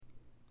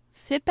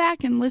Sit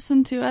back and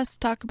listen to us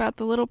talk about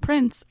The Little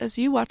Prince as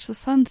you watch the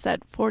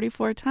sunset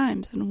 44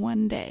 times in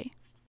one day.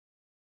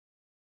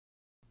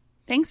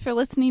 Thanks for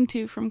listening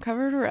to From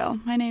Cover to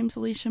Rail. My name's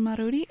Alicia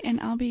Marudi, and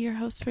I'll be your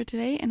host for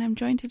today, and I'm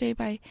joined today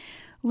by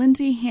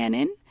Lindsay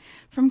Hannon.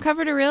 From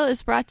Cover to Rail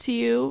is brought to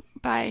you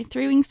by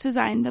Three Wings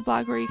Design, the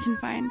blog where you can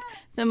find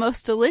the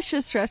most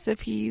delicious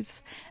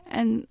recipes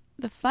and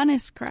the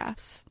funnest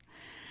crafts.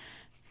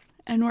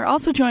 And we're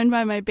also joined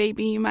by my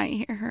baby. You might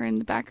hear her in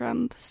the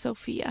background,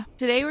 Sophia.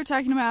 Today we're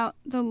talking about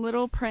The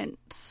Little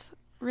Prince,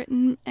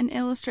 written and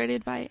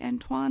illustrated by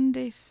Antoine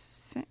de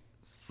Saint...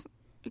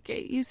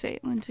 Okay, you say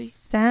it, Lindsay.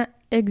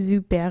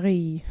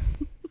 Saint-Exupéry.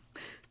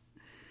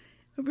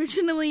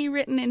 Originally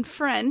written in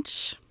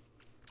French,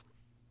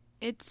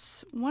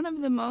 it's one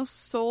of the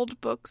most sold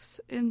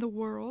books in the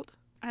world.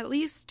 At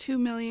least 2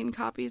 million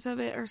copies of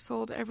it are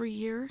sold every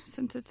year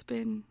since it's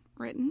been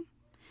written.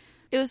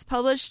 It was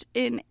published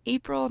in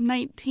April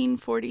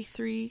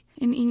 1943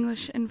 in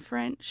English and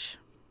French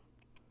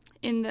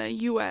in the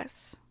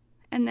U.S.,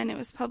 and then it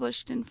was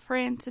published in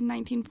France in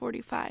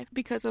 1945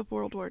 because of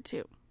World War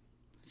II.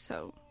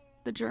 So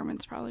the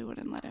Germans probably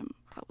wouldn't let him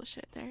publish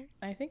it there.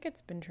 I think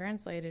it's been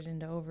translated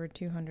into over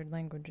 200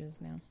 languages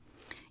now.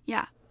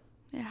 Yeah,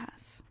 it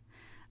has.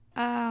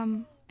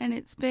 And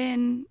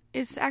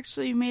it's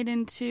actually made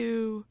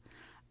into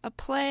a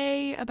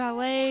play, a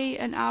ballet,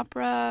 an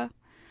opera,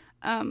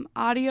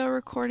 audio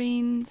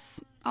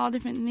recordings, all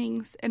different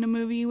things, and a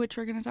movie, which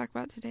we're going to talk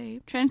about today.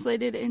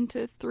 Translated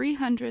into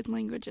 300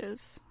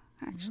 languages,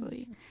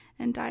 actually,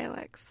 and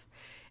dialects.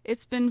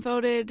 It's been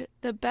voted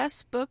the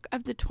best book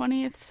of the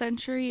 20th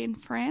century in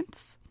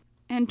France.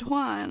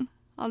 Antoine,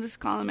 I'll just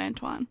call him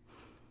Antoine.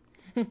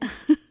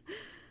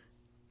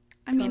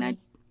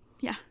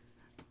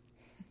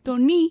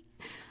 Tony.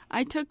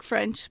 I took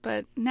French,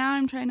 but now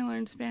I'm trying to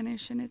learn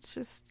Spanish, and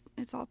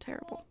it's all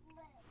terrible.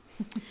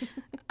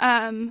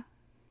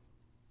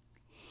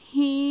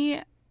 He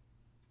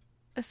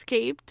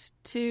escaped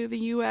to the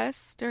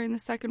U.S. during the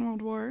Second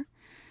World War.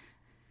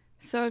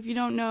 So if you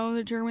don't know,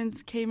 the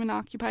Germans came and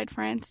occupied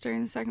France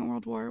during the Second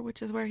World War,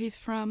 which is where he's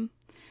from.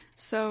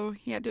 So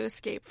he had to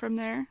escape from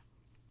there.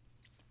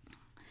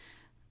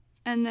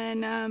 And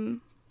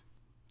then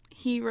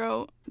he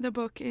wrote the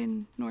book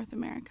in North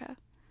America,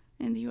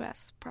 in the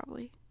U.S.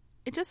 probably.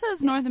 It just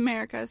says North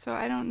America, so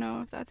I don't know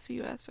if that's the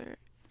U.S. or...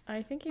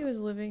 I think he was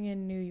living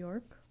in New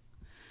York.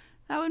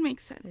 That would make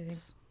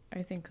sense.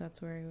 I think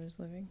that's where he was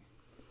living.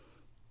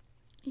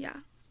 Yeah.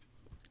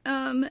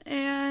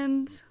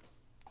 And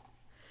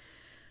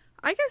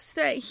I guess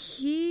that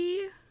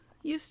he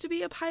used to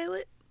be a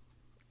pilot,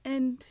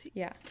 and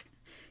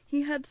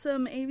he had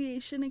some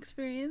aviation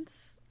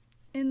experience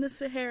in the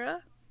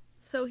Sahara,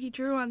 so he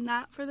drew on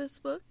that for this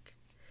book.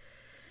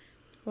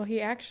 Well, he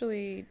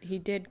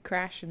did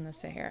crash in the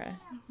Sahara.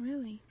 Oh,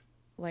 really?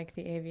 Like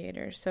the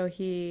aviator. So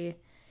he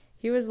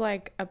was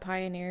like a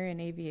pioneer in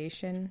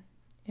aviation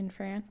in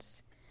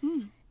France.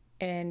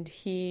 And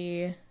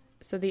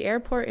so the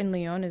airport in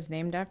Lyon is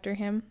named after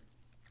him.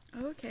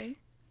 Oh, okay.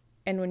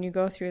 And when you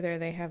go through there,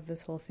 they have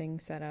this whole thing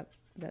set up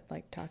that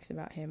like talks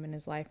about him and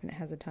his life, and it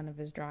has a ton of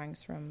his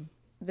drawings from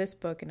this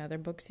book and other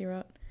books he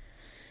wrote.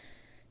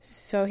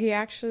 So he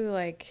actually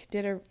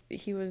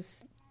he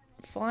was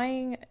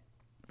flying,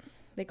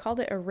 they called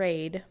it a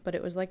raid, but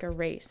it was like a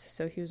race.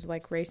 So he was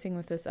like racing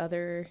with this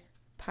other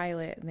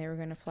pilot, and they were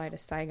going to fly to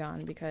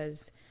Saigon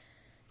because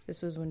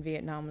this was when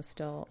Vietnam was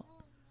still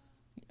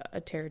a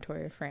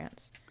territory of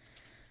France.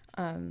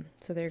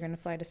 So they were going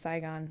to fly to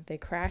Saigon. They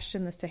crashed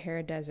in the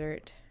Sahara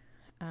Desert.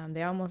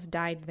 They almost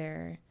died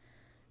there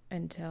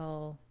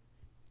until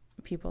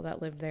people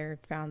that lived there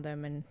found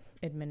them and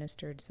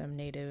administered some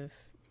native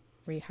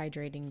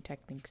rehydrating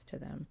techniques to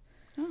them.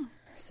 Oh.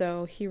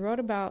 So he wrote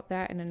about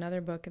that in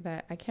another book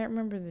that I can't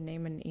remember the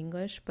name in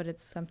English, but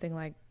it's something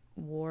like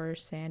War,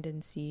 Sand,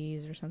 and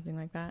Seas or something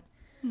like that.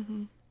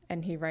 Mm-hmm.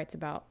 And he writes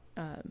about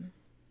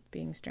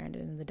being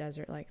stranded in the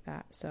desert like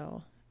that.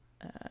 So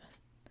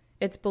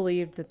it's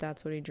believed that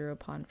that's what he drew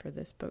upon for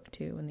this book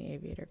too, when the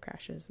aviator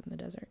crashes in the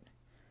desert.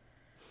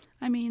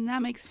 I mean,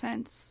 that makes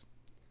sense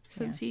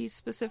since he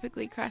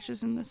specifically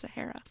crashes in the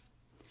Sahara.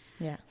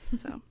 Yeah.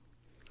 So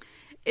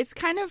it's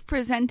kind of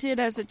presented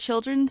as a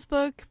children's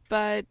book,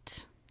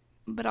 but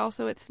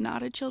also it's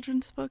not a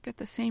children's book at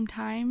the same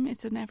time.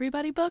 It's an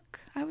everybody book,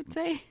 I would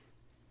say.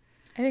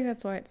 I think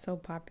that's why it's so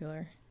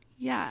popular.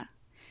 Yeah.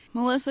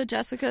 Melissa,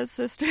 Jessica's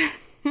sister.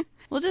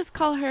 We'll just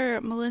call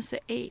her Melissa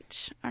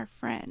H., our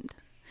friend.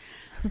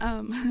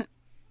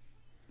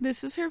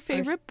 This is her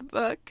favorite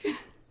book,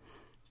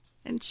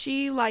 and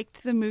she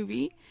liked the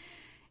movie,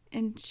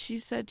 and she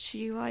said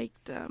she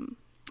liked,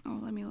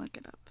 let me look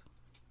it up.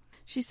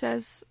 She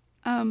says,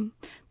 The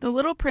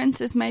Little Prince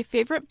is my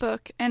favorite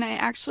book, and I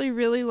actually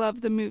really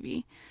love the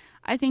movie.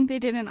 I think they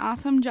did an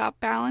awesome job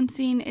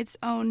balancing its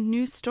own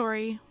new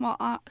story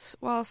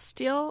while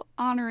still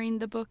honoring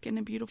the book in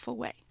a beautiful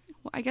way.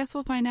 Well, I guess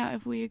we'll find out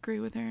if we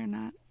agree with her or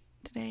not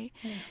today.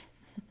 Yeah.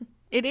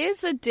 It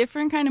is a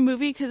different kind of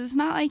movie because it's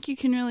not like you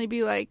can really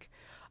be like,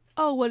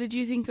 oh, what did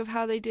you think of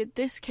how they did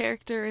this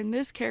character and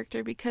this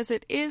character? Because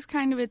it is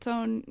kind of its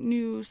own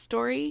new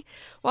story.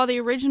 While the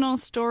original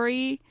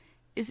story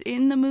is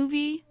in the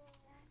movie,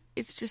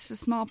 it's just a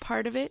small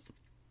part of it.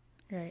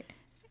 Right.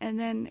 And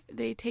then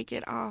they take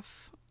it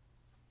off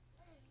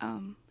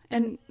and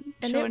And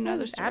show it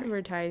another was story.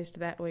 advertised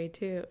that way,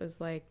 too. It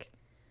was like,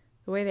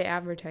 the way they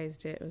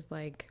advertised it was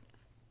like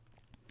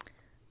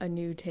a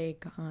new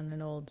take on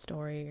an old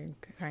story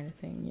kind of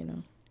thing, you know?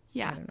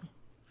 Yeah. I don't know.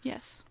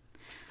 Yes.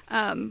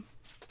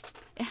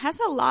 It has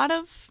a lot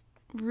of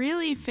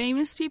really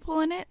famous people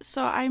in it,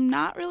 so I'm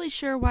not really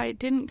sure why it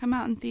didn't come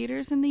out in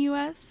theaters in the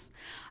U.S.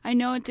 I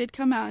know it did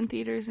come out in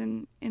theaters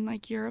in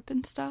like Europe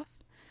and stuff.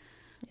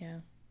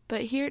 Yeah.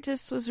 But here it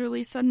just was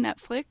released on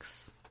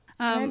Netflix.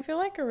 And I feel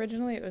like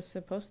originally it was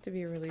supposed to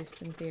be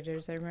released in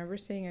theaters. I remember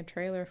seeing a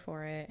trailer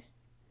for it.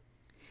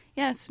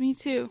 Yes, me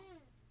too.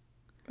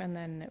 And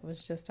then it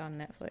was just on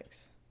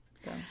Netflix.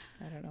 So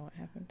I don't know what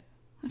happened.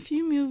 A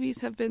few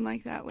movies have been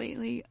like that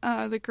lately.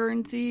 The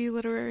Guernsey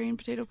Literary and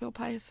Potato Peel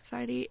Pie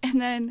Society. And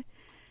then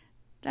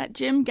that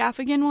Jim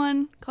Gaffigan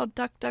one called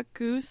Duck, Duck,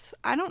 Goose.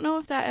 I don't know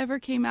if that ever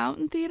came out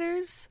in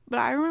theaters, but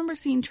I remember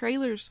seeing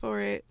trailers for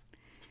it.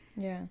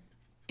 Yeah.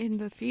 In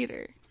the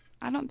theater.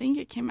 I don't think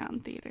it came out in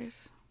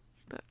theaters.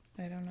 But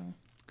I don't know.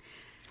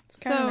 It's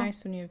kind of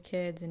nice when you have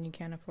kids and you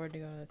can't afford to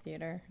go to the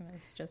theater and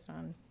it's just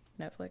on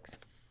Netflix.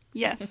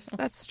 Yes,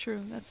 that's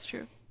true. That's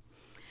true.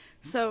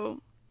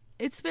 So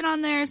it's been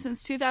on there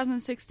since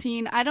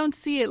 2016. I don't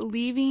see it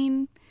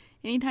leaving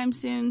anytime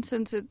soon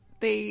since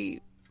they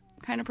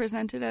kind of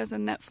present it as a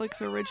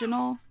Netflix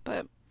original,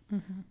 but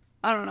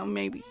I don't know,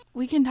 maybe.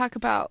 We can talk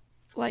about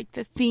like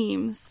the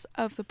themes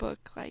of the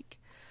book, like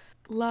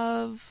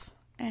love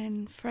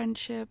and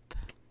friendship,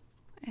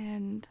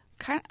 and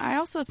I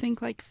also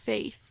think like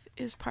faith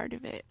is part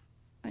of it,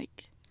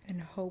 like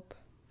And hope.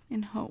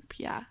 and hope.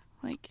 Yeah,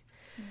 like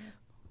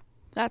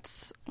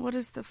that's, what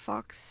does the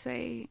fox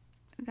say?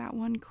 That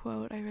one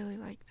quote, I really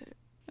liked it.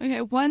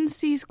 Okay, one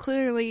sees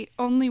clearly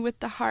only with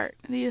the heart.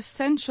 The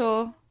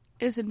essential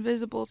is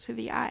invisible to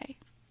the eye.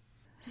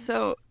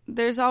 So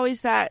there's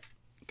always that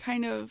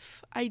kind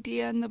of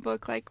idea in the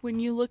book, like when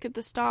you look at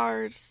the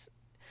stars,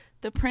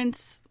 the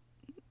prince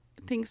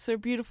thinks they're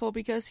beautiful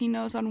because he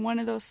knows on one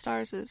of those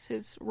stars is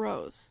his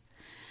rose.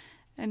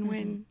 And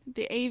when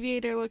the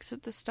aviator looks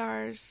at the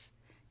stars,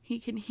 he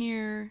can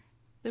hear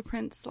the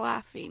prince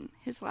laughing,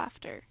 his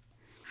laughter.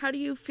 How do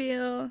you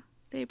feel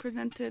they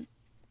presented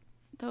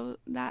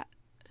that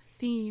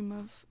theme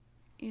of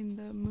in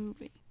the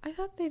movie? I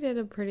thought they did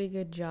a pretty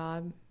good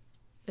job,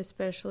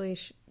 especially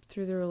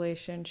through the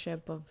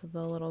relationship of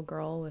the little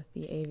girl with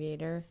the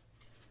aviator,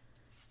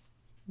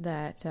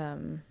 that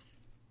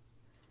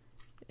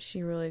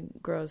she really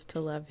grows to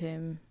love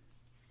him,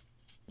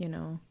 you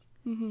know.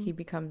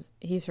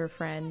 He's her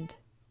friend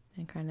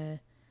and kind of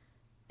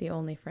the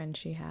only friend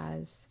she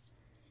has,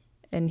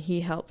 and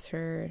he helps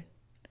her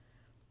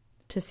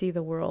to see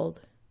the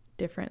world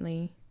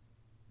differently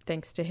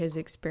thanks to his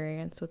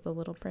experience with the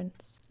little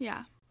prince.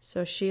 Yeah.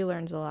 So she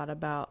learns a lot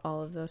about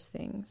all of those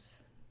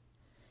things.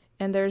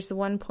 And there's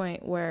one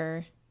point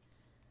where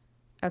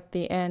at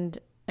the end,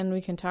 and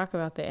we can talk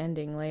about the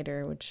ending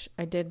later, which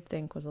I did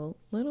think was a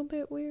little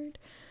bit weird,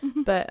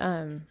 but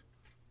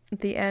at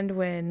the end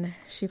when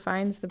she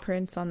finds the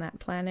prince on that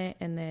planet,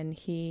 and then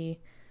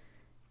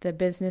the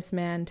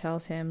businessman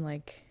tells him,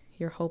 like,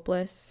 you're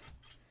hopeless.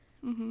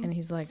 And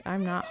he's like,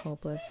 I'm not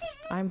hopeless.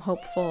 I'm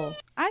hopeful.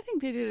 I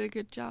think they did a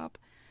good job.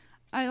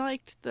 I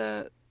liked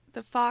the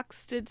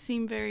fox did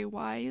seem very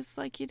wise,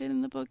 like he did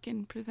in the book,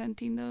 in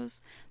presenting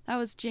those. That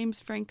was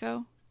James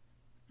Franco.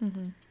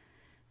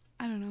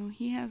 I don't know.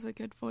 He has a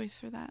good voice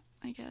for that,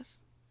 I guess.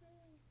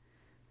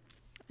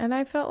 And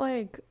I felt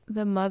like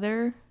the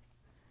mother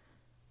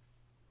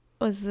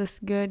was this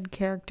good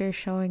character,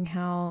 showing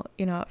how,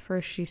 you know, at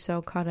first she's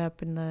so caught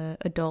up in the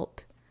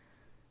adult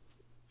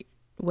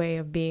way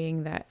of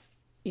being that,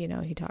 you know,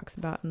 he talks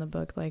about in the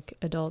book, like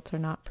adults are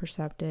not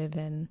perceptive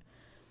and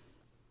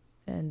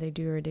they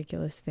do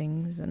ridiculous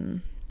things,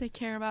 and they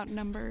care about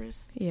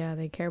numbers. Yeah,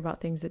 they care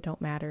about things that don't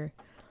matter.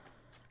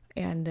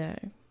 And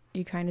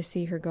you kind of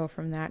see her go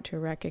from that to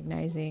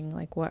recognizing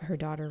like what her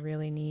daughter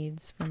really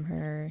needs from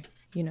her.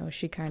 You know,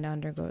 she kind of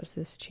undergoes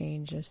this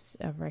change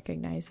of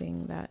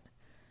recognizing that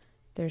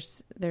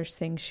there's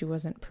things she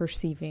wasn't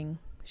perceiving.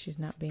 She's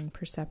not being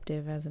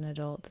perceptive as an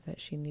adult,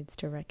 that she needs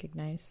to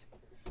recognize.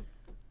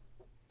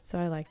 So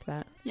I liked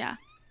that. Yeah,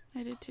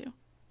 I did too.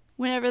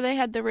 Whenever they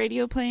had the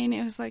radio playing,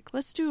 it was like,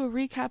 let's do a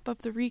recap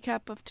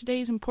of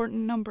today's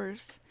important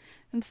numbers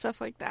and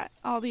stuff like that.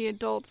 All the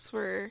adults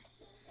were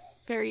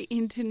very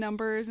into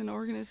numbers and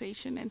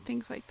organization and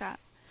things like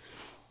that.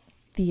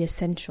 The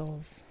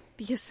essentials.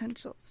 The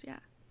essentials, yeah.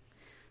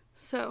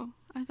 So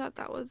I thought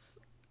that was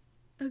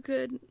a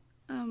good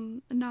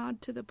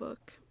nod to the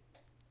book.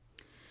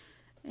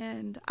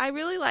 And I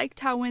really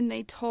liked how when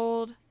they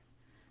told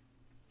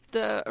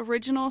the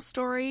original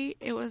story,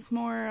 it was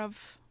more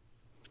of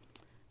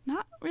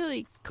not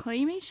really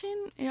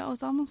claymation. It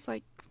was almost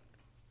like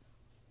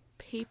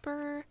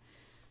paper.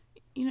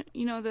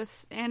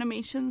 this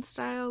animation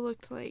style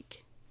looked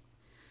like.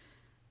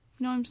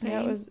 You know what I'm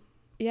saying?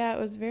 Yeah, it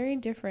was very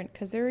different,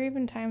 because there were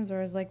even times where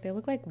it was like they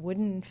look like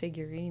wooden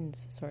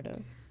figurines, sort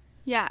of.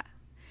 Yeah,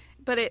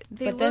 but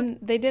then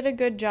they did a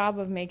good job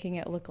of making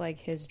it look like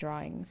his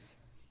drawings.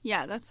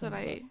 Yeah, that's what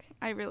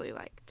I really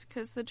liked,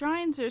 because the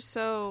drawings are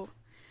so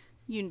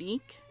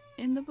unique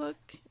in the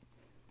book.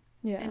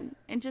 Yeah.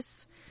 And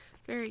just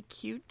very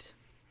cute,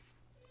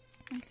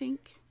 I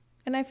think.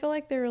 And I feel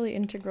like they're really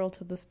integral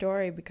to the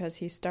story, because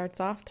he starts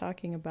off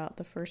talking about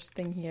the first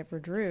thing he ever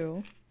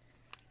drew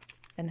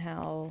and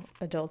how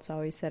adults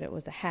always said it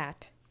was a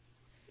hat.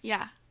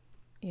 Yeah.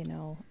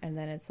 And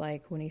then it's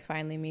like when he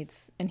finally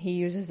meets, and he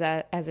uses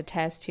that as a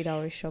test, he'd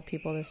always show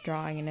people this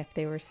drawing, and if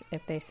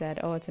they said,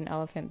 oh, it's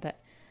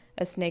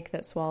a snake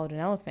that swallowed an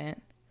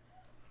elephant,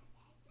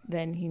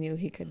 then he knew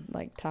he could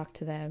like talk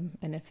to them,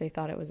 and if they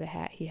thought it was a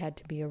hat, he had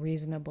to be a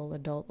reasonable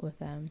adult with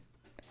them.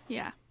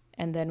 Yeah.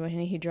 And then when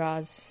he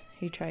tries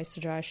to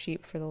draw a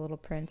sheep for the little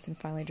prince, and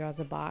finally draws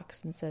a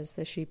box and says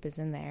the sheep is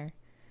in there,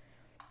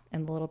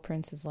 and the little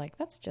prince is like,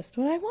 that's just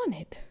what I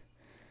wanted.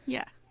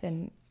 Yeah.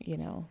 Then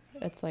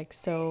it's like,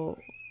 so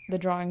the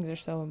drawings are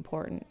so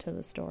important to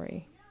the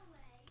story.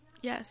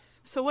 Yes.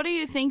 So what do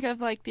you think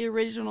of like the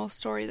original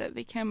story that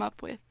they came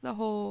up with, the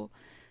whole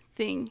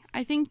thing?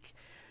 I think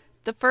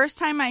the first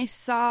time I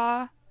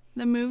saw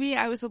the movie,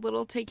 I was a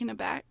little taken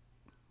aback.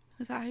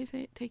 Is that how you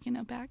say it? Taken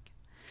aback?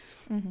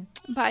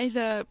 Mm-hmm. By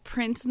the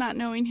prince not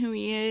knowing who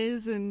he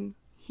is, and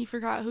he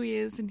forgot who he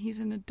is, and he's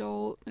an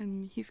adult,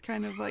 and he's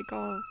kind of like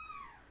all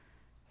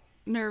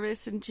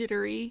nervous and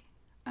jittery.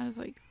 I was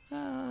like,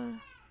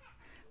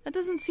 that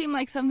doesn't seem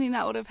like something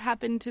that would have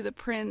happened to the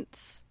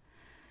prince,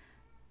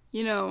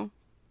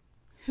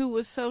 who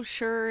was so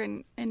sure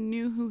and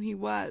knew who he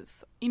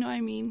was. You know what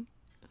I mean?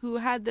 Who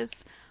had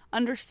this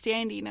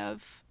understanding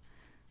of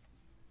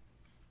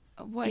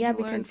what he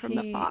learned from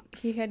the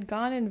fox. He had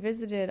gone and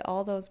visited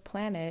all those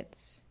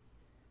planets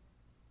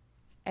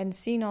and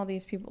seen all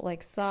these people,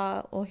 like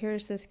saw, well,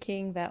 here's this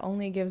king that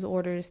only gives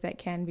orders that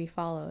can be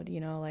followed,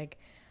 like,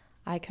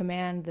 I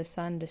command the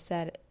sun to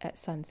set at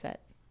sunset.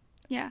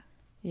 Yeah.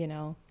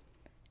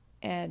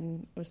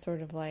 And was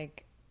sort of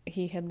like,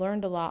 he had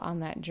learned a lot on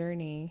that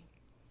journey,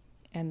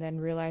 and then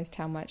realized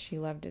how much he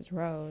loved his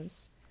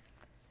rose.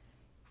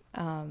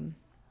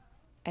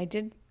 I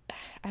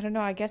don't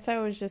know, I guess I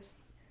was just,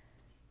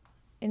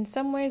 in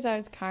some ways I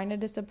was kind of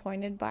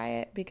disappointed by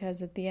it,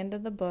 because at the end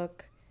of the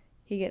book,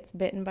 he gets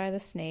bitten by the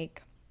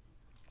snake,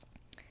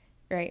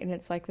 right? And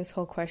it's like this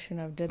whole question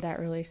of, did that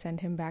really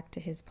send him back to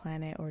his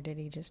planet, or did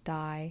he just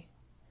die?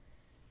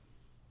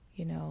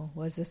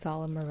 Was this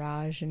all a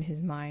mirage in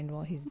his mind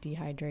while he's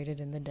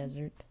dehydrated in the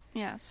desert?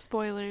 Yeah,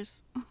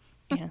 spoilers.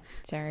 Yeah,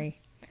 sorry.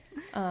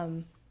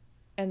 And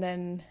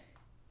then,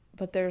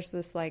 but there's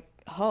this like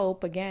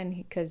hope again,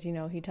 because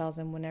he tells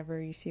him,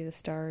 whenever you see the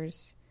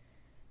stars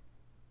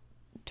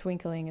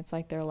twinkling, it's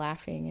like they're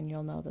laughing, and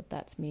you'll know that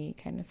that's me,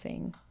 kind of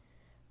thing,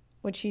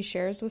 which he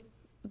shares with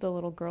the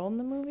little girl in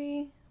the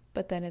movie.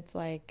 But then it's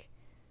like,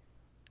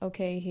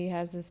 okay, he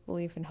has this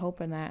belief and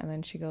hope in that, and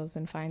then she goes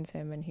and finds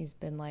him, and he's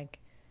been like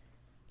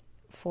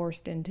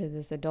forced into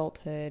this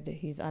adulthood.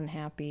 He's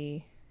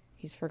unhappy,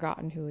 he's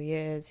forgotten who he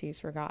is, he's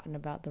forgotten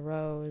about the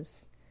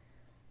rose.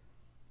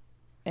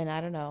 And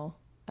I don't know,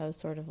 I was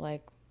sort of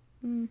like,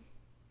 I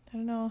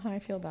don't know how I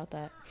feel about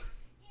that.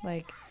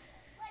 Like,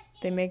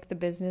 they make the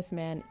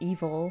businessman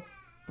evil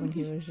when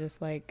he was just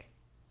like,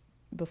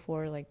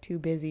 before, like, too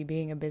busy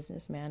being a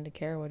businessman to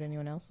care what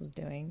anyone else was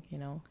doing,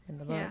 in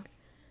the book. Yeah.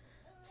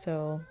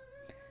 So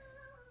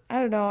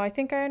I don't know, I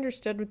think I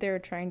understood what they were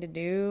trying to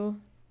do,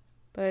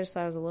 but I just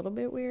thought it was a little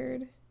bit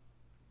weird.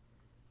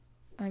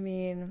 I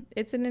mean,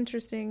 it's an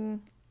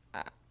interesting,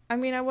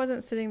 I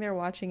wasn't sitting there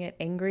watching it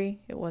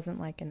angry. It wasn't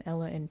like an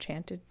Ella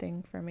Enchanted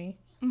thing for me.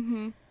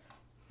 Mm-hmm.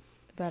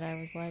 But I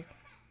was like,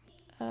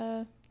 it's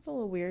a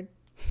little weird.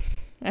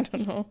 I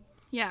don't know.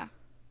 Yeah.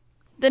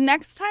 The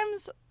next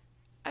times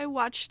I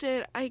watched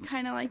it, I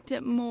kind of liked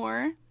it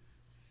more.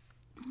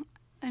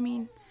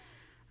 I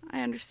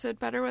understood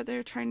better what they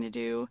were trying to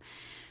do.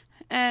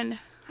 And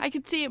I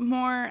could see it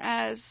more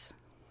as,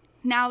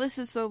 now this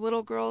is the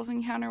little girl's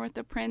encounter with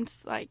the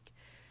prince, like,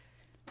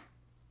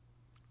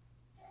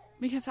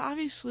 because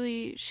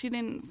obviously she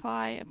didn't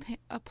fly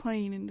a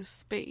plane into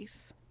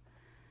space.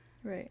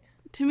 Right.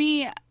 To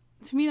me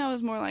that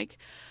was more like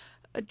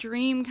a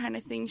dream kind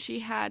of thing she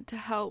had to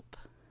help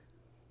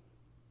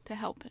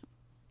him,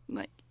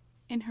 like,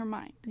 in her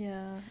mind.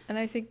 Yeah, and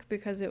I think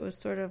because it was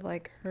sort of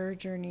like her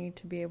journey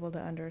to be able to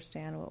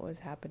understand what was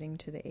happening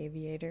to the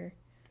aviator.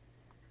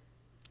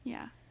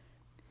 Yeah.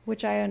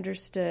 Which I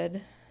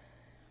understood.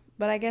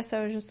 But I guess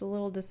I was just a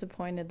little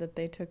disappointed that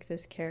they took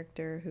this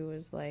character who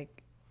was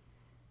like,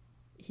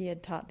 he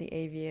had taught the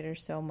aviator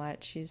so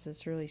much, he's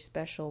this really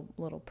special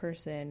little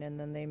person, and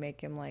then they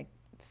make him like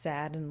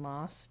sad and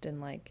lost,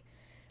 and like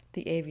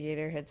the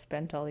aviator had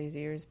spent all these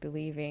years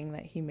believing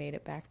that he made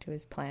it back to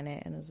his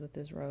planet and was with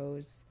his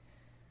rose.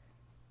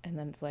 And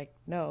then it's like,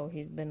 no,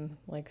 he's been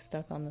like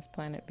stuck on this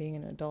planet being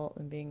an adult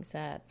and being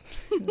sad.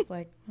 And it's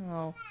like,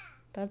 oh,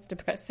 that's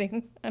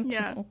depressing. I don't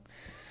know.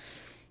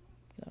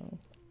 So.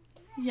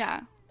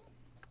 Yeah.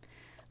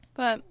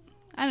 But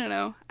I don't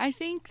know. I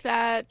think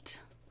that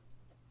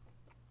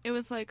it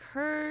was like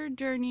her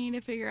journey to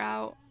figure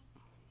out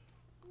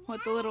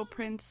what the little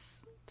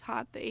prince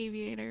taught the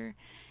aviator.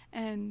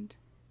 And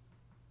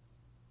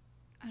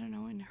I don't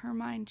know, in her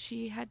mind,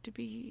 she had to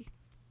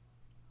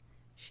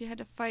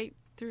fight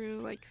through,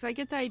 like, because I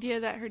get the idea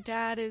that her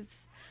dad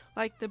is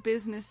like the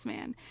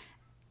businessman.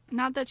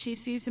 Not that she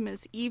sees him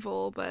as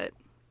evil, but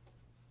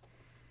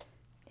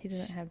he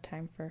doesn't have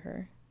time for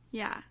her.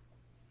 Yeah.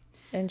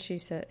 And she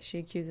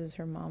accuses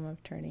her mom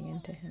of turning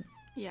into him.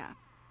 Yeah.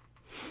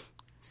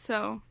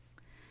 So,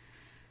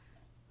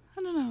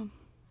 I don't know.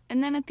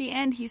 And then at the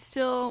end,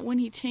 when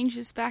he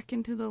changes back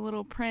into the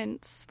little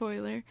prince,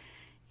 spoiler,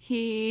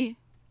 he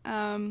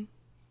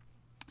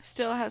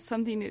still has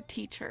something to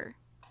teach her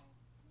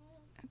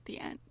at the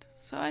end.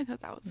 So I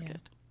thought that was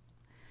good.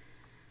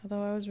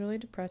 Although I was really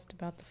depressed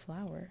about the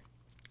flower.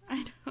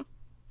 I know.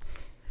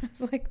 I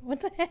was like,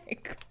 what the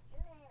heck?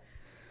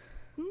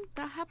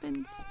 That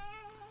happens.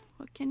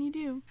 What can you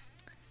do?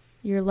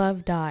 Your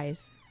love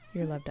dies.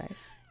 Your love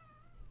dies.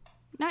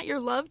 Not your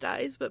love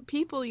dies, but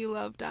people you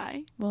love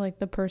die. Well, like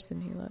the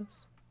person he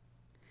loves.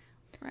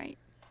 Right.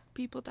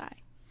 People die.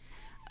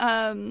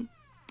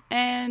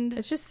 And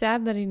it's just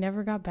sad that he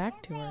never got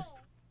back to her.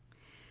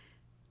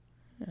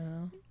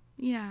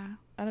 Yeah.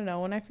 I don't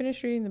know. When I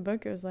finished reading the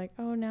book, it was like,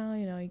 oh, now,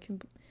 you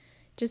can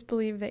just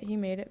believe that he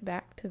made it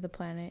back to the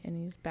planet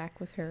and he's back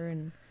with her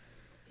and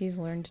he's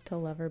learned to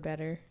love her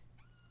better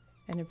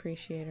and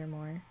appreciate her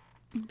more.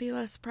 Be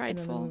less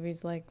prideful. And then the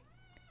movie's like,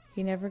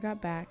 he never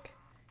got back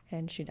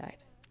and she died.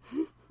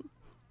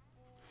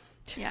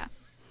 Yeah.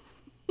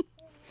 I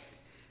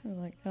was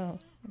like, oh,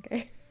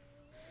 okay.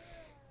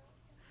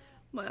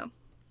 Well,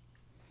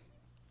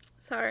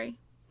 sorry.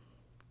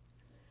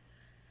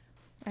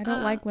 I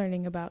don't like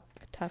learning about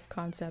tough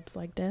concepts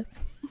like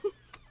death.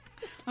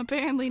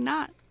 Apparently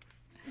not.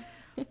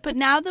 But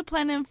now the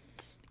planet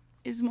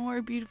is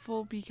more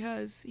beautiful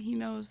because he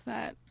knows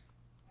that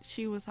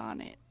she was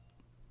on it.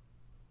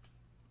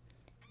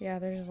 Yeah,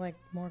 there's like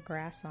more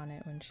grass on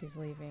it when she's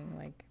leaving.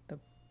 Like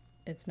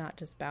it's not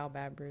just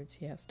baobab roots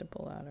he has to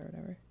pull out or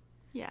whatever.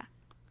 Yeah.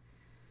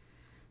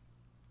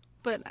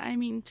 But I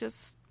mean,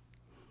 just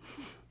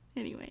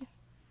anyways.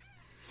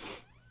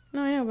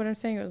 No, I know, but I'm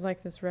saying it was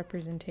like this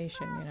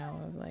representation,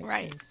 of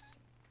like his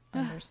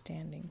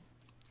understanding.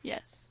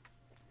 Yes.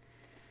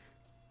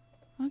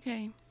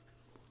 Okay.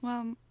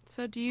 Well,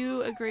 so do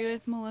you agree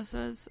with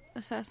Melissa's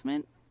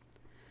assessment?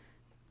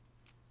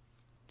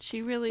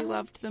 She really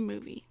loved the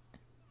movie.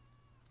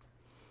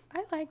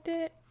 I liked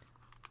it.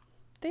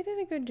 They did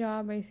a good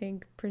job, I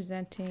think,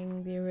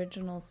 presenting the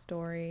original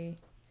story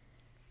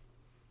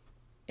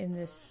in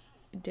this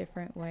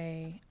different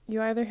way.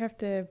 You either have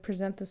to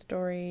present the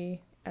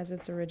story as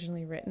it's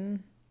originally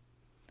written,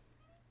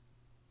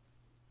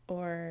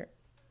 or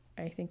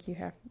I think you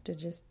have to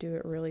just do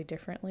it really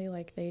differently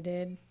like they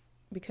did.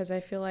 Because I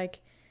feel like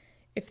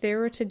if they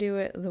were to do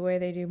it the way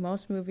they do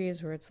most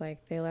movies, where it's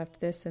like they left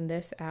this and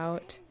this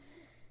out,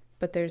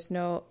 but there's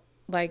no,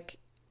 like,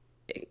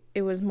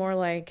 it was more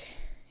like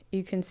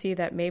you can see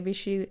that maybe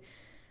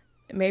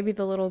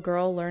the little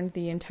girl learned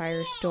the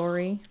entire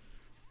story,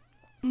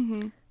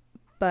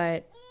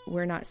 but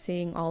we're not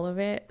seeing all of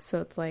it.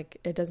 So it's like,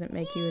 it doesn't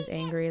make you as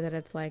angry that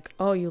it's like,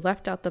 oh, you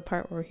left out the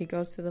part where he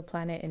goes to the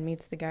planet and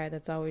meets the guy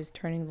that's always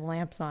turning the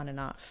lamps on and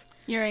off.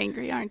 You're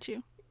angry, aren't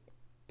you?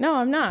 No,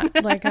 I'm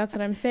not. Like, that's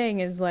what I'm saying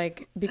is,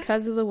 like,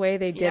 because of the way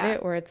they did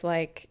it, where it's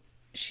like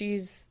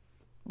she's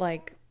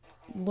like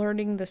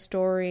learning the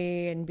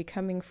story and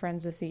becoming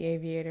friends with the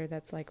aviator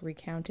that's like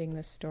recounting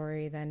the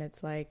story, then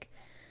it's like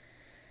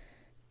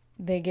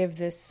they give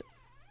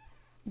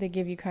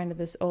you kind of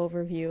this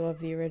overview of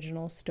the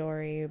original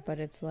story, but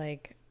it's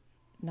like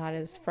not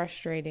as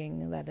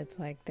frustrating that it's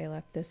like they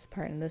left this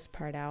part and this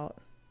part out.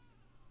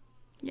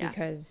 Yeah.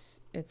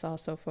 Because it's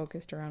also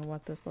focused around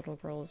what this little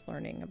girl is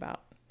learning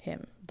about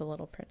him, the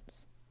little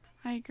prince.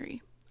 I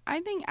agree.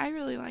 I think I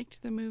really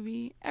liked the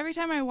movie. Every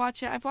time I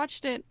watch it, I've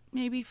watched it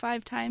maybe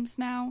 5 times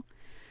now.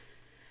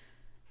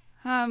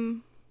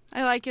 I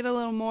like it a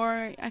little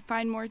more. I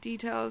find more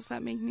details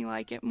that make me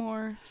like it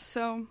more.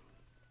 So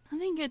I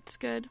think it's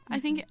good. I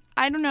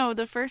don't know,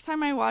 the first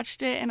time I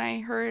watched it and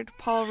I heard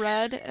Paul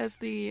Rudd as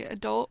the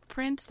adult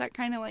prince, that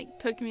kind of like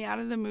took me out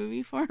of the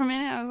movie for a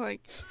minute. I was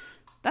like,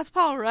 that's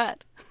Paul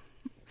Rudd.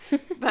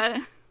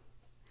 But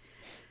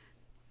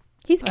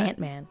he's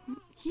Ant-Man.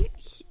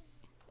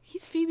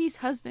 He's Phoebe's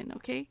husband,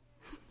 okay?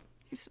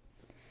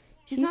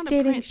 He's not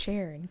dating a prince.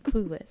 Sharon,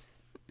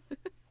 clueless.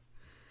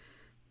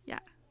 Yeah.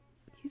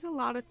 He's a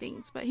lot of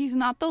things, but he's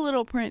not the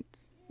little prince.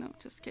 No,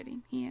 just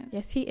kidding. He is.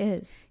 Yes, he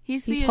is.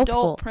 He's the hopeful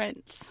adult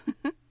prince.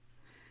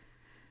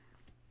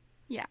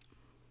 Yeah.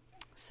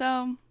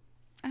 So,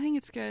 I think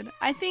it's good.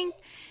 I think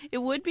it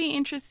would be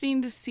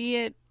interesting to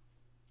see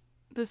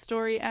the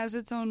story as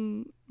its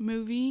own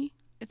movie.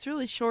 It's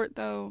really short,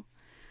 though.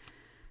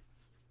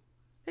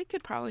 They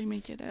could probably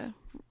make it an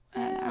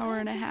hour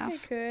and a half.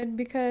 I could,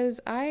 because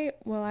I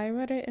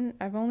read it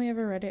I've only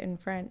ever read it in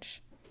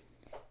French.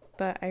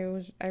 But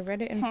I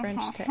read it in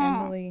French to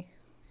Emily.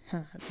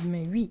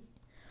 Mais oui.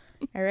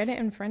 I read it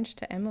in French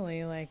to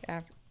Emily, like,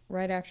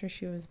 right after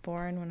she was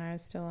born when I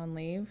was still on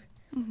leave.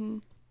 Mm-hmm.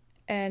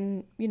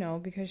 And, you know,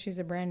 because she's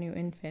a brand new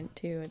infant,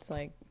 too, it's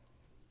like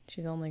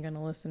she's only going to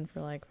listen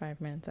for, like,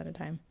 5 minutes at a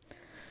time.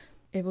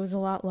 It was a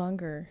lot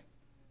longer,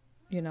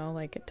 you know,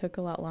 like, it took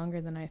a lot longer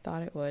than I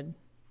thought it would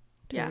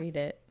to read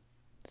it.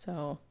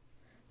 So,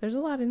 there's a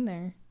lot in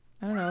there.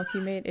 I don't know,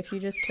 if you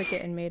just took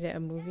it and made it a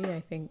movie, I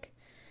think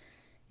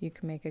you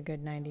can make a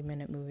good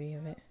 90-minute movie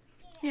of it.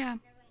 Yeah.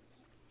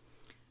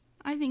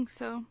 I think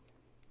so.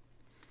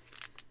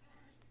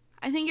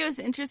 I think it was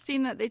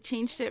interesting that they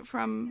changed it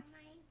from...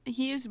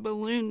 He used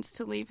balloons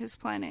to leave his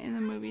planet in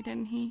the movie,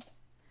 didn't he?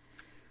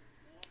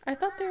 I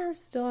thought they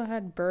still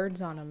had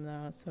birds on them,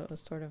 though, so it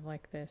was sort of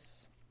like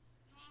this.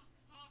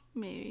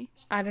 Maybe.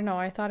 I don't know.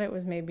 I thought it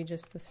was maybe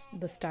just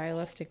the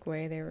stylistic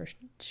way they were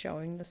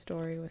showing the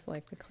story with,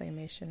 like, the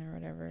claymation or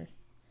whatever.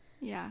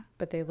 Yeah.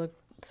 But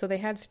they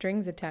had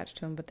strings attached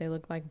to them, but they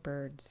looked like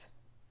birds.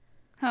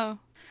 Oh.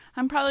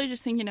 I'm probably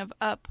just thinking of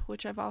Up,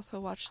 which I've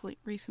also watched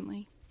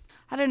recently.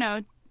 I don't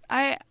know.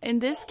 In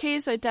this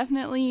case, I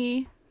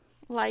definitely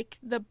like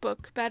the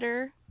book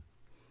better.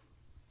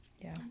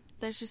 Yeah.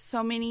 There's just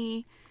so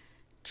many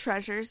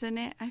treasures in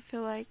it. I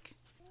feel like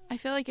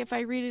if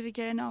I read it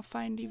again, I'll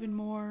find even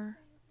more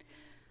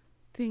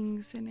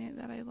things in it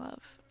that I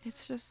love.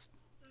 It's just,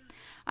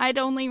 I'd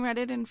only read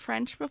it in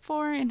French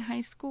before in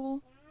high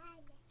school.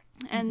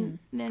 And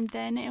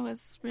then it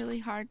was really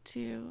hard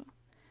to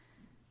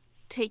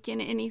take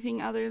in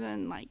anything other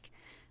than, like,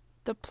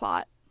 the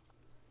plot,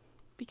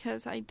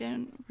 because I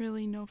don't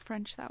really know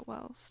French that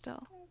well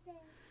still.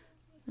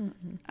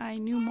 Mm-hmm. I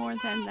knew more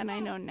then than I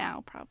know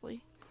now,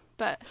 probably.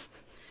 But,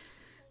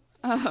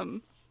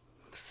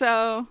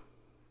 so,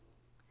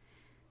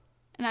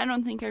 and I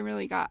don't think I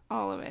really got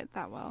all of it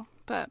that well.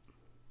 But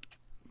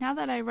now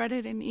that I read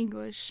it in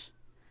English,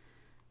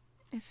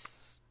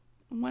 it's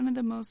one of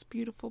the most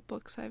beautiful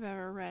books I've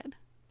ever read.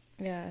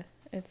 Yeah,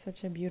 it's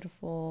such a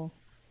beautiful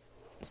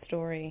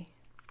story,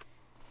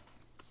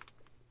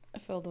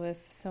 filled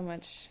with so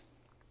much.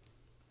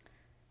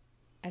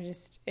 I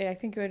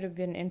think it would have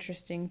been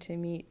interesting to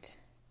meet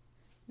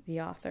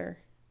the author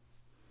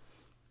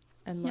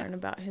and learn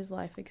about his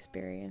life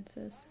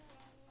experiences.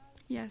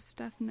 Yes,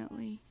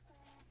 definitely.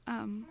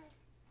 It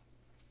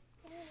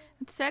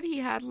said he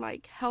had,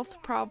 like,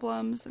 health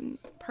problems and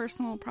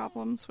personal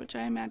problems, which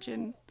I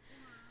imagine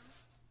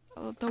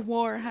the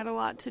war had a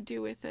lot to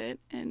do with it,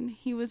 and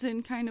he was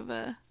in kind of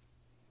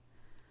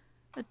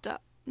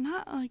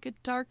not like a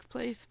dark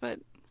place,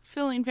 but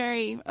feeling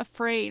very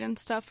afraid and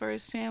stuff for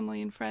his family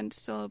and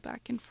friends still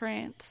back in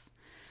France.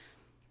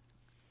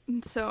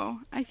 And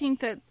so I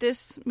think that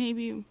this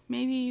maybe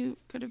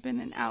could have been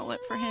an outlet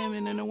for him,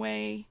 and in a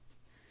way,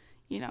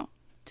 you know,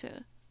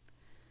 to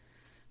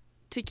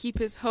keep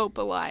his hope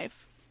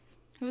alive.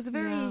 It was a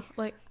very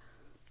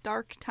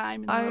dark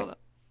time in the world.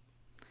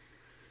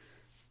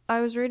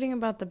 I was reading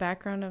about the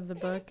background of the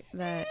book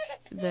that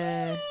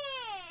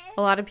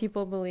a lot of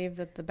people believe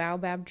that the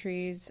baobab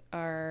trees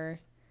are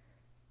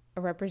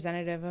a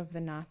representative of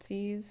the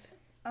Nazis.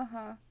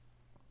 Uh-huh.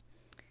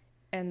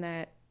 And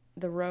that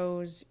the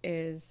rose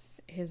is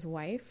his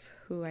wife,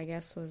 who I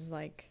guess was,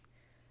 like,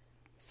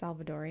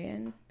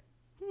 Salvadorian.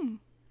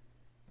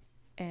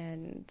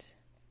 And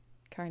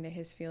kind of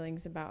his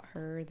feelings about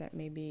her, that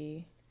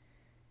maybe,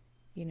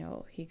 you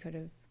know, he could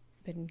have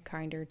been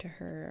kinder to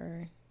her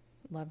or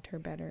loved her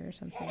better or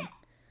something.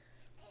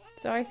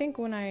 So I think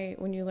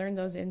when you learn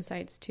those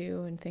insights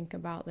too, and think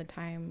about the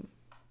time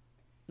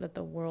that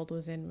the world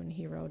was in when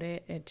he wrote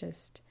it,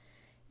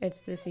 it's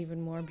this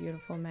even more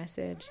beautiful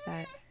message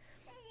that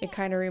it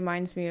kind of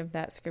reminds me of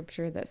that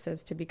scripture that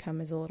says to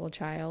become as a little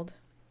child.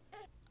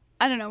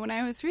 I don't know, when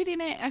I was reading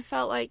it, I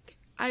felt like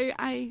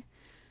I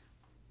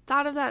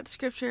thought of that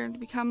scripture to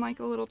become like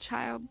a little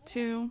child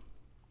too.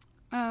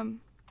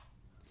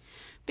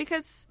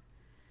 Because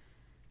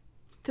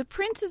the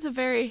prince is a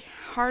very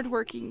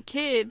hardworking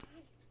kid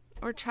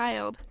or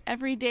child.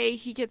 Every day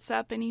he gets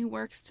up and he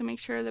works to make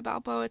sure the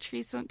Balboa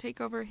trees don't take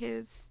over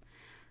his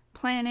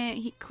planet.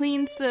 He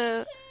cleans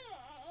the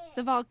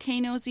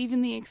volcanoes,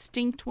 even the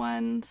extinct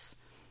ones.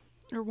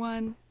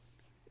 Ones.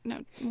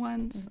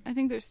 I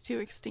think there's 2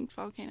 extinct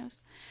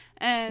volcanoes.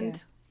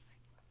 And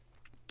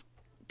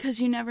because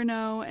you never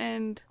know.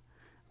 And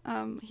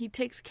he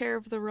takes care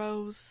of the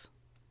rose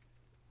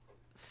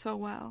so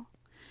well.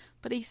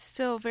 But he's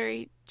still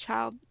very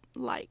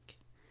childlike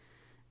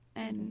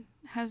and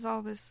has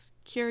all this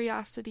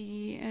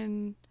curiosity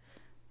and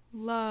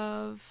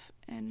love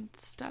and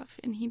stuff.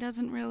 And he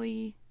doesn't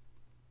really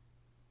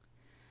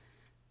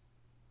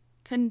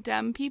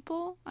condemn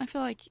people. I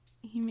feel like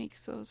he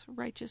makes those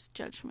righteous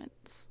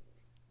judgments.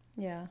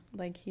 Yeah,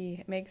 like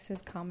he makes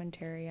his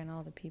commentary on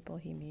all the people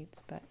he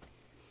meets, but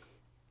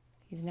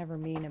he's never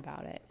mean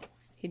about it.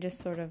 He just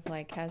sort of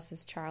like has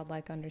this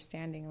childlike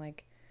understanding,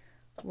 like,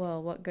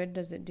 well, what good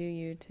does it do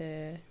you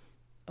to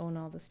own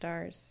all the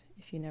stars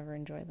if you never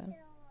enjoy them?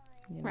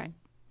 You know? Right.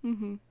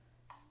 Mm-hmm.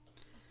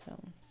 So.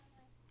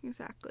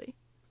 Exactly.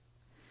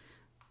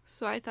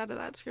 So I thought of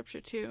that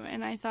scripture too,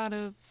 and I thought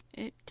of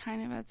it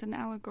kind of as an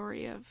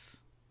allegory of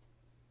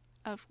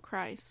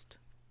Christ.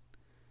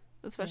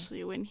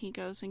 Especially when he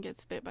goes and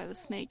gets bit by the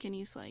snake and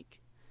he's like,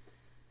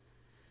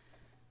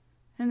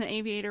 and the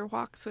aviator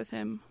walks with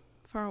him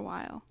for a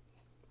while.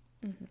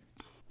 Mm-hmm.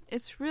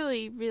 It's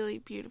really, really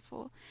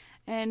beautiful.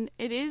 And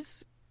it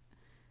is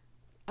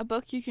a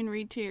book you can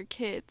read to your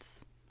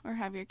kids or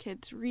have your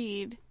kids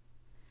read,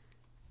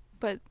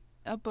 but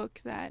a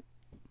book that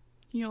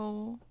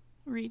you'll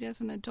read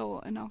as an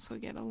adult and also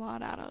get a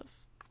lot out of.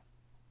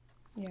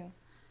 Yeah.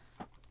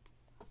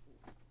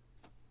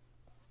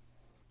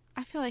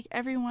 I feel like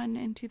everyone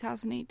in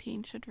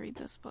 2018 should read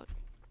this book.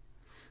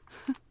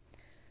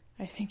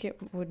 I think it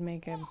would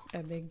make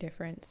a big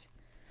difference.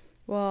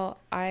 Well,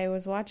 I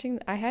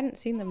hadn't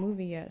seen the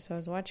movie yet, so I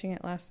was watching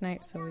it last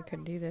night so we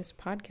could do this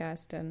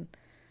podcast, and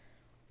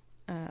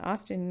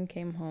Austin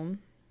came home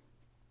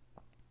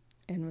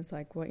and was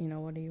like, what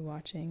are you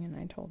watching? And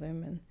I told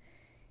him, and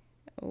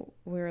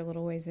we were a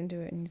little ways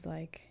into it, and he's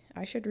like,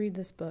 I should read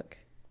this book.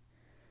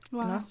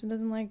 Wow. And Austin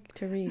doesn't like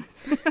to read.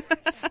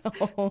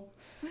 So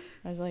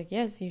I was like,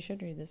 yes, you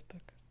should read this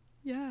book.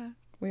 Yeah.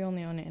 We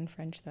only own it in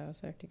French, though,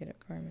 so I have to get it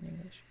for him in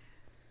English.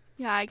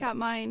 Yeah, I got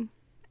mine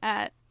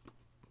at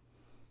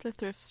the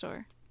thrift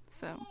store.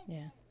 So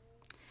yeah.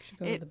 You should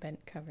go to the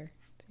bent cover.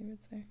 See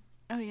what's there.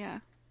 Oh, yeah.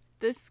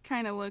 This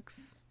kind of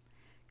looks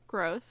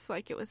gross,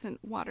 like it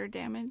wasn't water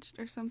damaged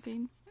or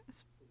something.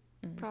 It's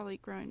probably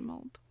growing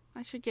mold.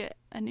 I should get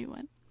a new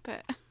one,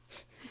 but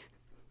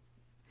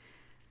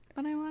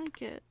but I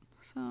like it,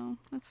 so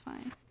that's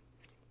fine.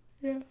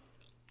 Yeah.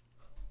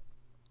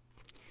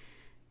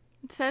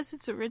 It says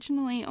it's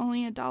originally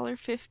only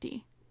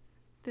 $1.50.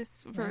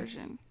 This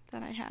version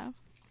that I have.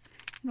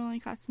 It only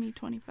cost me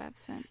 25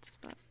 cents,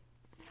 but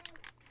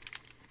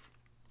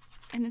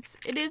and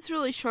it is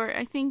really short.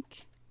 I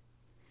think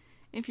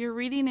if you're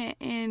reading it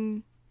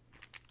in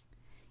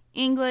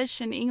English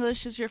and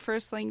English is your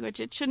first language,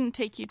 it shouldn't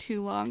take you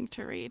too long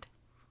to read.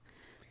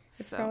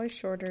 It's probably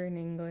shorter in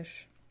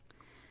English.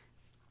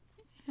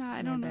 Yeah,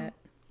 I don't know.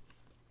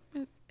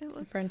 It looks...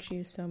 The French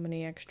use so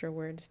many extra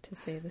words to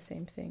say the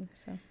same thing,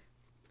 so.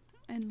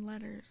 And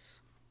letters.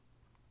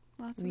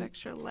 Lots of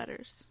extra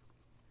letters.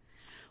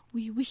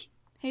 Oui, oui.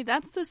 Hey,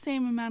 that's the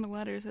same amount of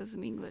letters as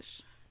in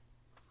English.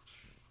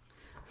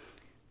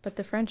 But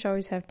the French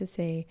always have to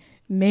say,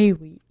 mais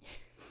oui.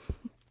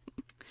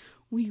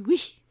 Oui,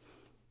 oui.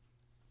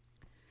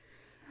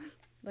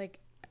 Like,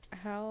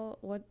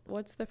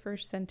 what's the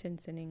first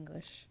sentence in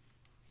English?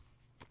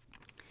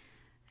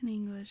 In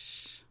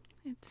English,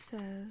 it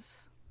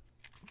says,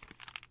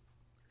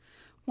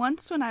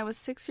 once when I was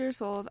 6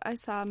 years old, I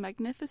saw a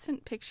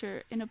magnificent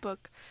picture in a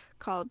book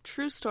called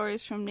True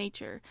Stories from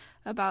Nature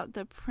about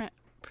the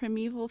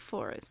primeval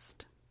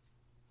forest.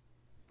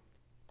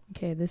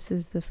 Okay, this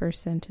is the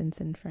first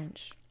sentence in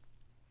French.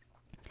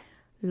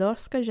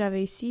 Lorsque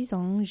j'avais 6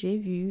 ans, j'ai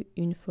vu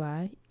une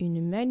fois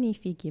une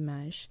magnifique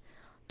image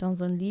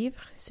dans un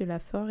livre sur la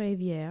forêt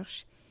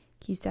vierge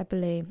qui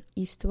s'appelait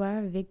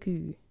Histoire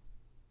vécue.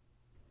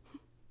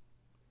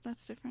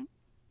 That's different.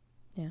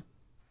 Yeah.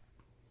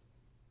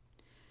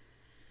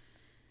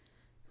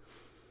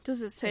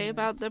 Does it say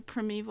about the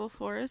primeval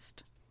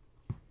forest?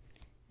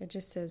 It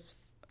just says,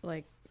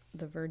 like,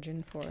 the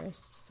virgin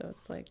forest. So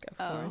it's like a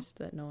forest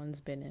that no one's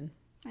been in.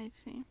 I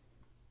see.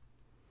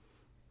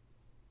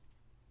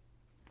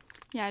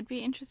 Yeah, it'd be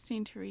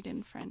interesting to read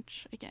in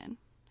French again.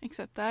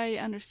 Except I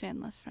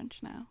understand less French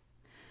now.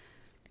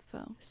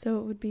 So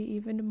it would be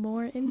even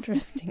more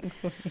interesting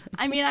for you.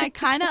 I mean, I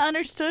kind of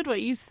understood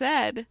what you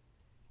said.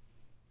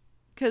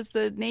 Because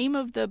the name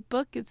of the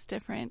book is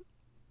different.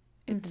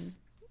 It's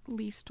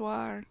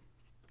L'Histoire.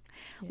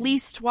 Yeah.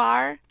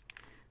 L'Histoire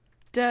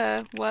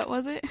de... What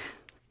was it?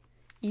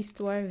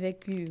 Histoire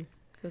vécue.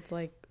 So it's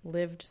like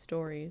lived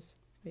stories,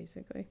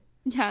 basically.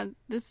 Yeah,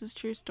 this is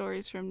True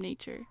Stories from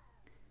Nature.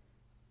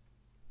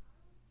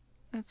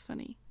 That's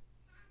funny.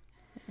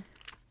 Yeah.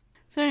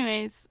 So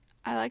anyways,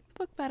 I like the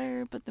book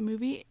better, but the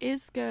movie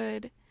is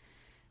good.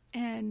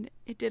 And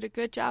it did a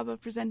good job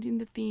of presenting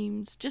the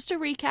themes. Just a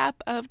recap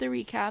of the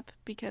recap,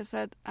 because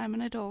I'm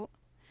an adult,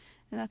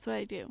 and that's what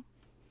I do.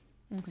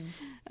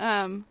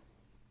 Mm-hmm.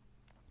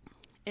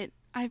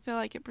 I feel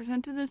like it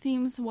presented the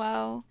themes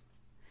well,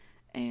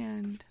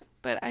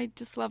 but I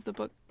just love the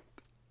book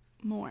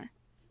more.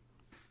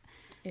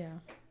 Yeah.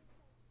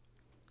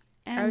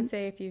 And I would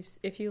say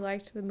if you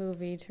liked the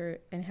movie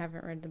and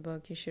haven't read the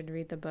book, you should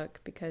read the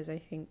book, because I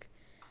think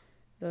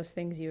those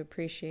things you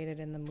appreciated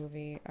in the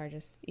movie are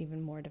just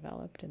even more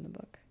developed in the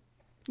book.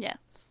 Yes,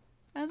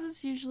 as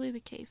is usually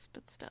the case,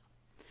 but still.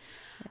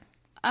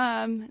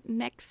 Yeah.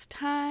 Next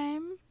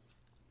time,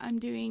 I'm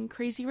doing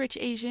Crazy Rich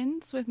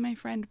Asians with my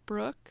friend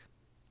Brooke.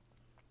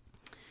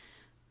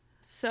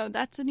 So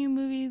that's a new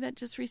movie that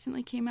just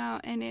recently came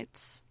out, and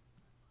it's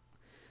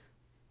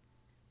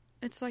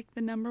It's like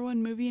the #1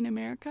 movie in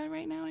America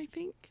right now, I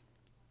think.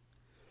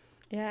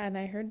 Yeah, and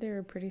I heard they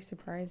were pretty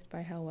surprised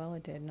by how well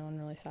it did. No one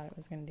really thought it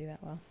was going to do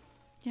that well.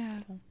 Yeah.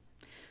 So.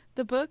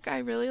 The book, I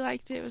really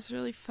liked it. It was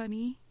really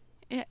funny.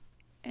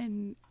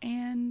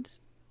 And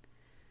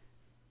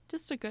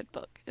just a good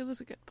book. It was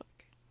a good book.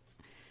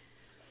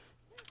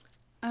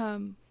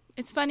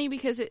 It's funny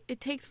because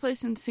it takes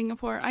place in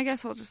Singapore. I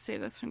guess I'll just say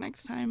this for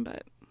next time,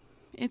 but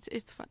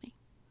it's funny.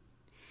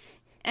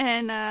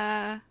 And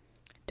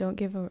don't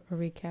give a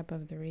recap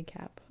of the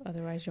recap,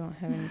 otherwise you won't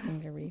have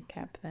anything to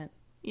recap then.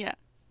 Yeah.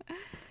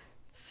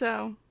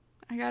 So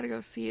I gotta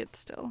go see it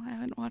still. I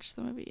haven't watched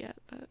the movie yet,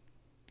 but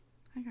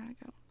I gotta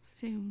go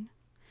soon.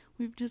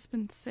 We've just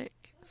been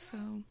sick,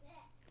 so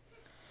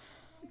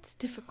it's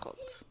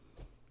difficult.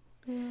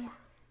 Yeah.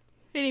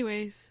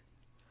 Anyways.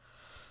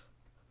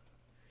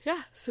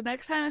 Yeah, so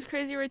next time is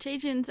Crazy Rich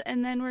Asians,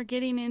 and then we're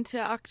getting into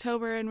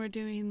October and we're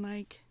doing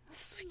like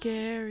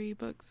scary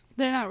books.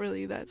 They're not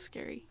really that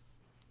scary,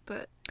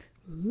 but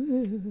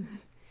Ooh.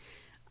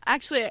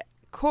 Actually,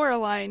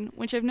 Coraline,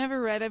 which I've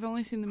never read, I've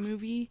only seen the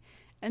movie,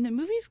 and the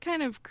movie's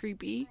kind of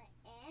creepy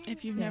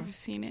if you've never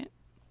seen it.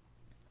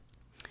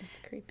 It's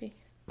creepy.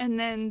 And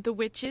then The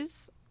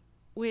Witches,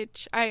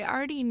 which I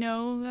already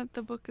know that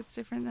the book is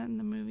different than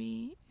the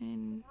movie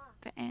in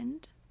the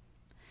end,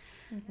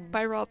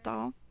 by Roald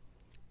Dahl.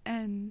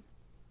 And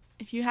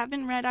if you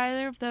haven't read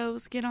either of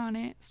those, get on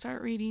it.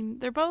 Start reading.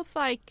 They're both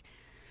like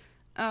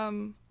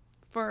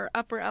for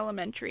upper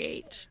elementary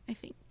age, I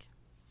think.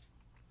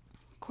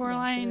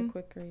 Coraline. Yeah, so they're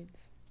quick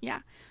reads.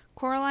 Yeah.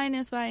 Coraline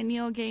is by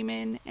Neil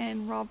Gaiman,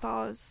 and Roald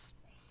Dahl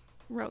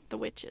wrote The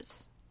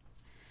Witches.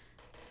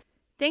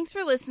 Thanks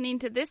for listening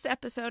to this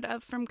episode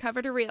of From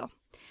Cover to Reel.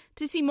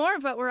 To see more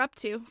of what we're up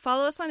to,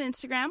 follow us on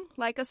Instagram,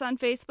 like us on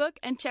Facebook,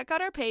 and check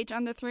out our page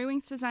on the Three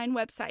Wings Design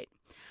website.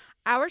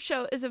 Our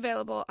show is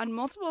available on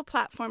multiple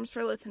platforms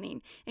for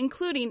listening,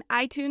 including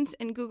iTunes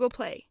and Google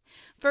Play.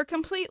 For a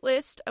complete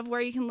list of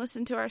where you can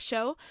listen to our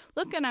show,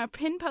 look on our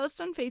pinned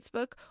post on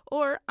Facebook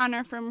or on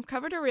our From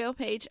Cover to Reel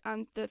page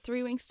on the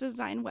Three Wings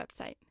Design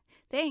website.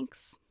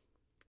 Thanks!